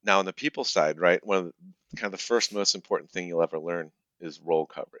 Now on the people side, right, one of the kind of the first most important thing you'll ever learn is role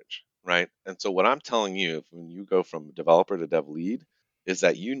coverage, right? And so what I'm telling you, when you go from developer to dev lead, is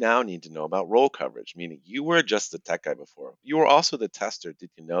that you now need to know about role coverage, meaning you were just the tech guy before. You were also the tester. Did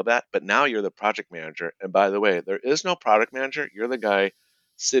you know that? But now you're the project manager. And by the way, there is no product manager. You're the guy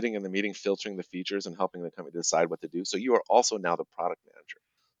sitting in the meeting, filtering the features and helping the company decide what to do. So you are also now the product manager.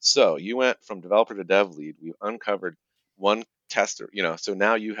 So you went from developer to dev lead. We uncovered one tester, so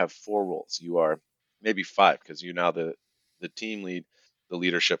now you have four roles. You are maybe five because you're now the team lead, the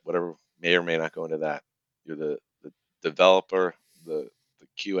leadership, whatever may or may not go into that. You're the developer, the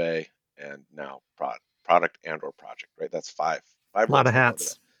QA, and now product and or project, right? That's five A lot roles of that go into that.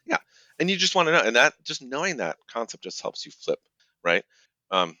 hats. Yeah, and you just want to know, and that just knowing that concept just helps you flip, right?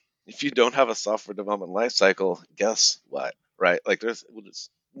 Um, if you don't have a software development lifecycle, guess what, right? Like we'll just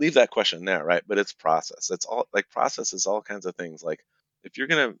leave that question there, right? But it's process. It's all like process is all kinds of things. Like if you're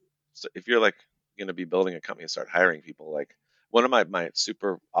gonna, if you're like gonna be building a company and start hiring people, like one of my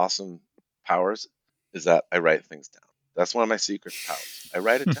super awesome powers is that I write things down. That's one of my secret powers. I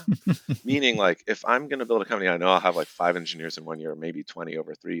write it down. Meaning, like, if I'm going to build a company, I know I'll have like 5 engineers in 1 year, maybe 20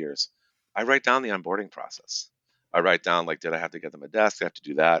 over 3 years. I write down the onboarding process. I write down, like, did I have to get them a desk? I have to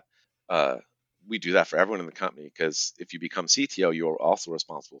do that. Uh, we do that for everyone in the company because if you become CTO, you are also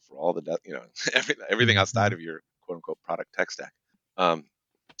responsible for all the, everything outside Hmm. of your quote unquote product tech stack. Um,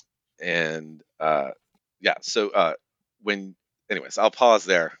 and yeah, so when, anyways, I'll pause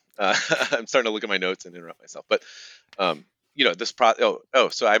there. I'm starting to look at my notes and interrupt myself, but this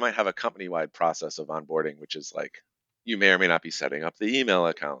so I might have a company wide process of onboarding, which is like you may or may not be setting up the email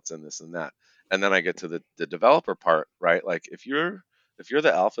accounts and this and that. And then I get to the developer part, right? Like if you're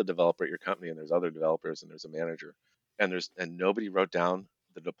the alpha developer at your company and there's other developers and there's a manager and nobody wrote down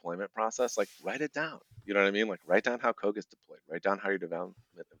the deployment process, like write it down. You know what I mean? Like write down how code gets deployed, write down how your development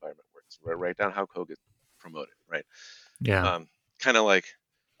environment works, write down how code gets promoted, right? Yeah. Kind of like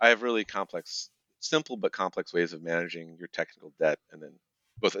I have really complex, simple but complex ways of managing your technical debt and then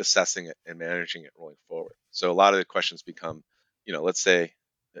both assessing it and managing it rolling forward. So a lot of the questions become, let's say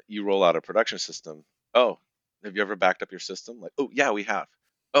that you roll out a production system. Oh, have you ever backed up your system? Like, oh yeah, we have.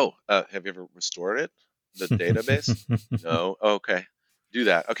 Oh, have you ever restored it? The database? No. Oh, okay. Do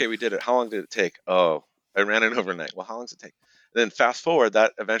that. Okay, we did it. How long did it take? Oh, I ran it overnight. Well, how long does it take? And then fast forward,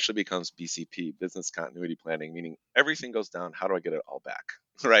 that eventually becomes BCP, business continuity planning, meaning everything goes down. How do I get it all back?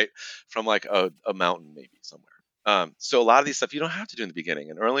 Right? From like a mountain maybe somewhere. So a lot of these stuff you don't have to do in the beginning.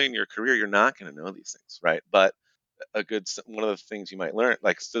 And early in your career, you're not going to know these things, right? But one of the things you might learn,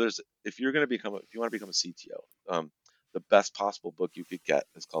 like, so there's, if you want to become a CTO, the best possible book you could get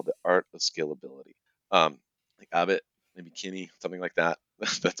is called The Art of Scalability. Like Abbott, maybe Kinney, something like that.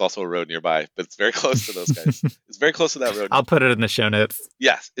 That's also a road nearby, but it's very close to those guys. It's very close to that road. I'll put it in the show notes.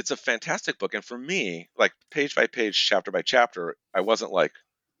 Yes, it's a fantastic book. And for me, like page by page, chapter by chapter, I wasn't like,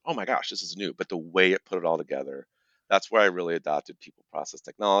 oh my gosh, this is new. But the way it put it all together, that's where I really adopted people, process,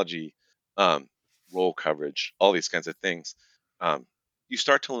 technology, um, role coverage, all these kinds of things. You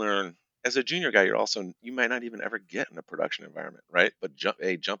start to learn as a junior guy, you might not even ever get in a production environment, right? But jump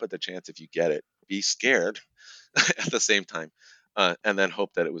at the chance if you get it. Be scared at the same time, and then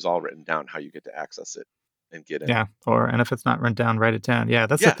hope that it was all written down how you get to access it and get in. Yeah. And if it's not written down, write it down. Yeah,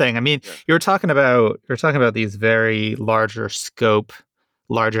 that's the Yeah, thing. I mean, yeah. you're talking about these very larger scope,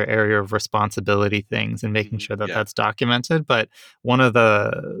 larger area of responsibility things and making sure that Yeah. that's documented. But one of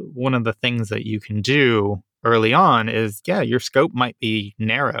the things that you can do early on is, yeah, your scope might be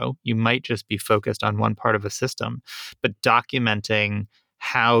narrow. You might just be focused on one part of a system, but documenting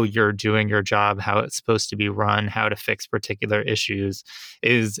how you're doing your job, how it's supposed to be run, how to fix particular issues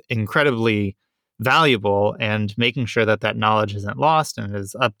is incredibly valuable, and making sure that that knowledge isn't lost and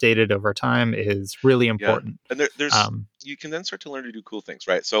is updated over time is really Yeah, important. and there's Um, you can then start to learn to do cool things,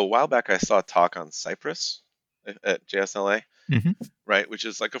 right? So a while back, I saw a talk on Cypress at JSLA, mhm. right, which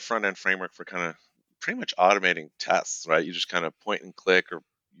is like a front end framework for kind of pretty much automating tests, right? You just kind of point and click or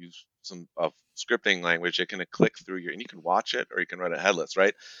use some scripting language. It can click through and you can watch it or you can run it headless,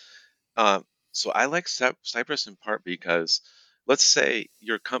 right? So I like Cypress in part because let's say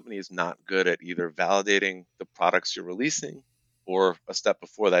your company is not good at either validating the products you're releasing or a step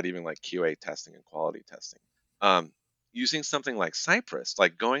before that, even like QA testing and quality testing. Um, Using something like Cypress,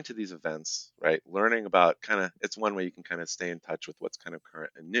 like going to these events, right? Learning about it's one way you can kind of stay in touch with what's kind of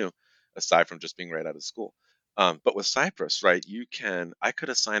current and new, aside from just being right out of school. But with Cypress, right, I could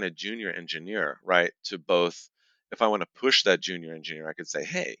assign a junior engineer, right, to both. If I want to push that junior engineer, I could say,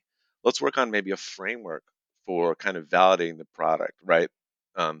 hey, let's work on maybe a framework for kind of validating the product, right?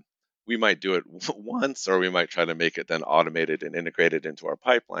 Um, we might do it once, or we might try to make it then automated and integrated into our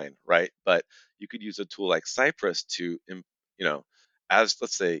pipeline, right? But you could use a tool like Cypress to, as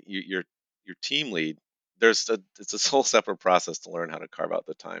let's say your team lead, it's a whole separate process to learn how to carve out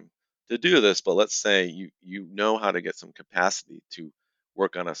the time to do this. But let's say you know how to get some capacity to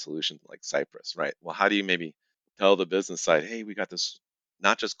work on a solution like Cypress, right? Well, how do you maybe tell the business side, hey, we got this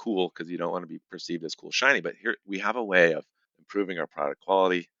not just cool because you don't want to be perceived as cool shiny, but here we have a way of improving our product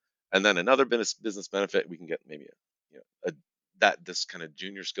quality. And then another business benefit, we can get maybe that this kind of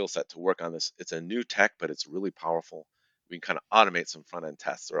junior skill set to work on this. It's a new tech, but it's really powerful. We can kind of automate some front end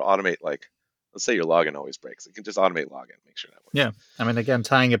tests or automate, like, let's say your login always breaks. It can just automate login, make sure that works. Yeah. I mean, again,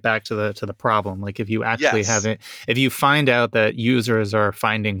 tying it back to the problem, like if you actually have Yes. it, if you find out that users are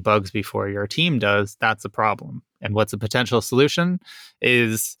finding bugs before your team does, that's a problem. And what's a potential solution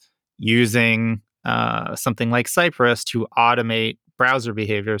is using something like Cypress to automate browser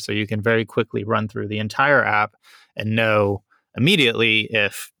behavior so you can very quickly run through the entire app and know immediately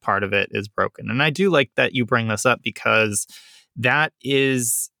if part of it is broken. And I do like that you bring this up because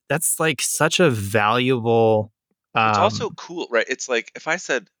that's like such a valuable It's also um, cool, right? It's like if I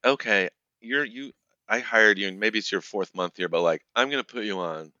said, okay, I hired you, and maybe it's your fourth month here, but like I'm gonna put you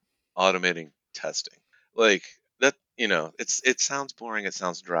on automating testing, like that. It sounds boring, it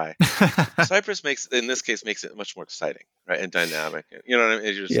sounds dry. Cypress in this case, makes it much more exciting, right, and dynamic. You know what I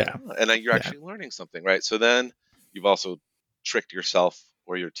mean? You're just like, yeah, oh, and then you're yeah, actually learning something, right? So then you've also tricked yourself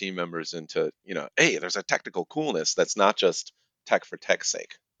or your team members into, hey, there's a technical coolness that's not just tech for tech's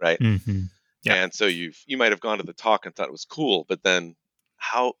sake, right? hmm yeah, And so you might have gone to the talk and thought it was cool, but then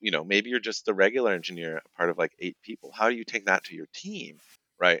how, maybe you're just the regular engineer, part of like 8 people. How do you take that to your team,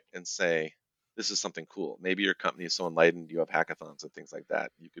 right? And say, this is something cool. Maybe your company is so enlightened, you have hackathons and things like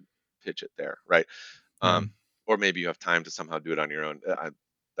that. You could pitch it there, right? Um, Mm. or maybe you have time to somehow do it on your own.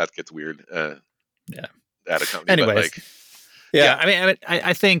 That gets weird Yeah. at a company, but Anyways, like, yeah. yeah.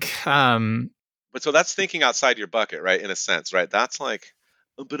 I think But so that's thinking outside your bucket, right? In a sense, right? That's like,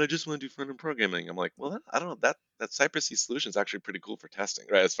 "Oh, but I just want to do front end programming." I'm like, well, I don't know. That Cypress C solution is actually pretty cool for testing,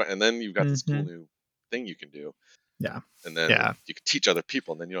 right? It's fine. And then you've got this cool mhm, new thing you can do, yeah, and then yeah, you can teach other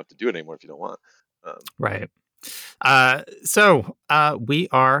people, and then you don't have to do it anymore if you don't want. Um, right. We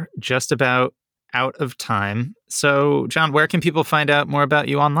are just about out of time. So, John, where can people find out more about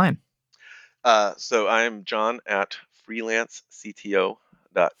you online? so I am John at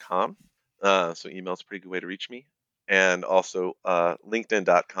freelancecto.com. So email's a pretty good way to reach me, and also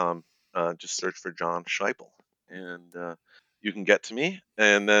LinkedIn.com. Just search for John Scheipel, and you can get to me.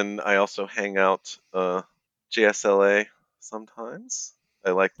 And then I also hang out JSLA sometimes.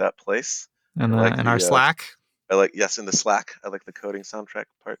 I like that place. I And like in our the Slack. yes, in the Slack. I like the coding soundtrack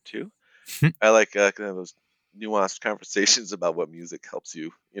part too. I like kind of those nuanced conversations about what music helps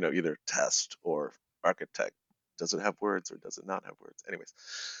you, either test or architect. Does it have words or does it not have words? Anyways,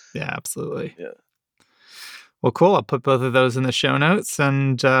 Yeah, absolutely. yeah. Well, cool. I'll put both of those in the show notes.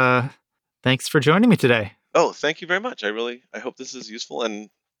 And thanks for joining me today. Oh, thank you very much. I hope this is useful, and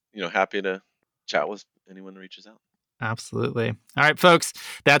happy to chat with anyone who reaches out. Absolutely. All right, folks,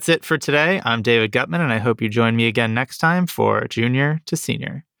 that's it for today. I'm David Gutman, and I hope you join me again next time for Junior to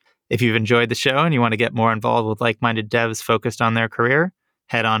Senior. If you've enjoyed the show and you want to get more involved with like minded devs focused on their career,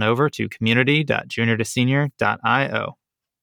 head on over to community.juniortosenior.io.